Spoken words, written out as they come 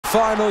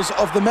finals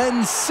of the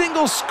men's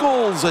single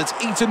sculls at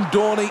Eton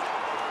Dorney.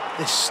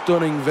 This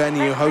stunning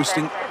venue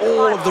hosting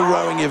all of the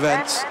rowing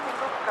events.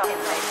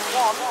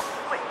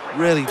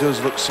 Really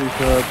does look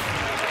superb.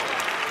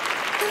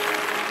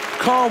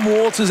 Calm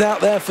waters out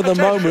there for the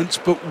moment,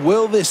 but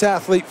will this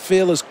athlete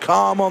feel as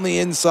calm on the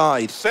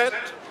inside? Set.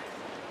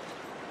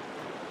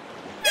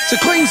 It's a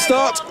clean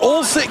start.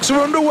 All six are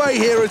underway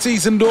here at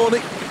Eton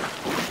Dorney.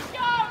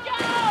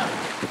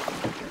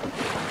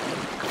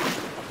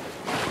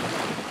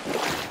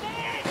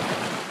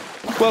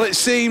 Well, it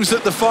seems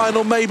that the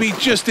final maybe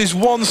just is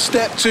one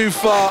step too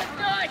far.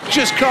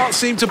 Just can't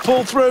seem to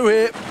pull through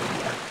here.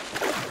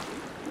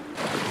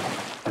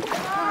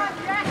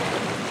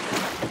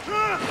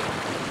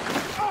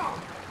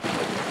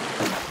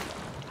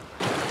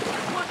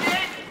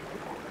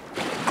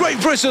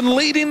 Great Britain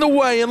leading the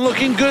way and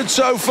looking good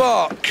so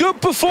far.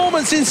 Good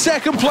performance in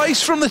second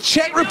place from the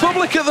Czech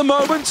Republic at the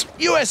moment.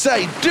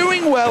 USA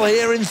doing well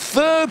here in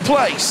third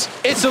place.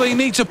 Italy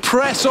need to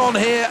press on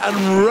here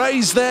and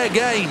raise their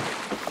game.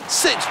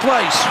 Sixth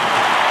place.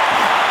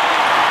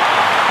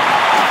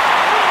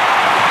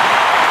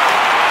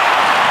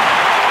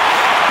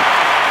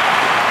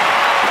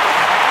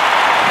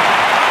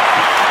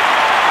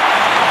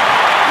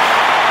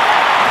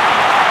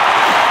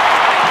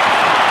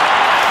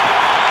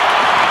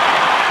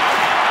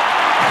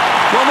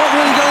 Well, not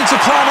really going to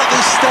plan at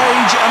this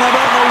stage, and I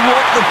don't know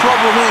what the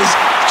problem is.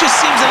 It just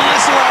seems a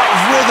little out of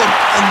rhythm,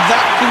 and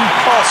that can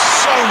cost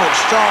so much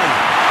time.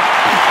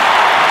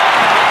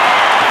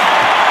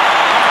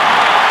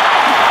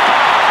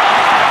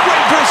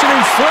 Great Britain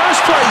in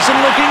first place and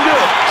looking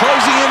good.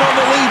 Closing in on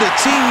the leader,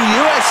 Team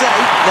USA,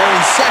 they're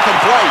in second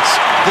place.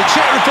 The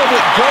Czech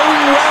Republic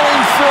going well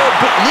in third,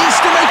 but needs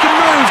to make a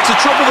move to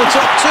trouble the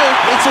top two.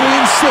 Italy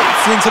in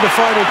sixth into the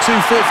final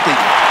 250.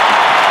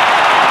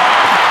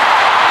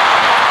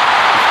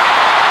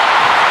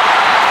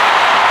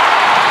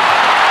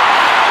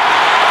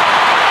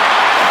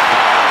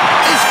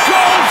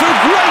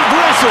 Great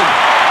Britain.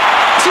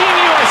 Team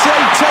USA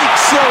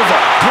takes silver.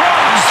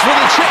 Bronze for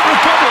the Czech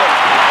Republic.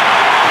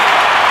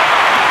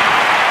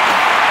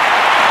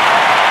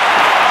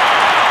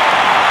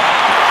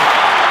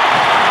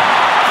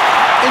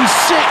 In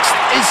sixth,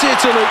 it's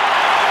Italy.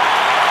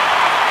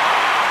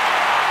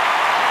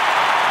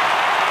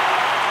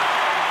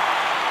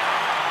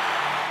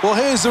 Well,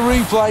 here's the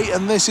replay,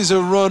 and this is a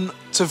run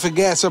to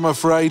forget, I'm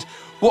afraid.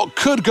 What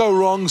could go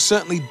wrong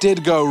certainly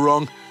did go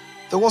wrong.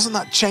 There wasn't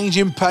that change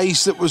in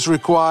pace that was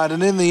required,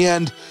 and in the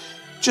end,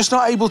 just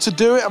not able to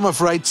do it, I'm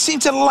afraid.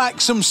 Seemed to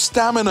lack some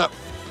stamina.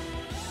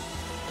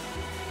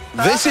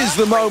 This is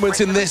the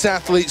moment in this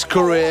athlete's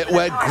career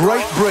where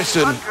Great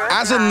Britain,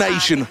 as a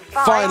nation,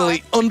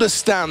 finally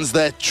understands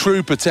their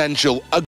true potential.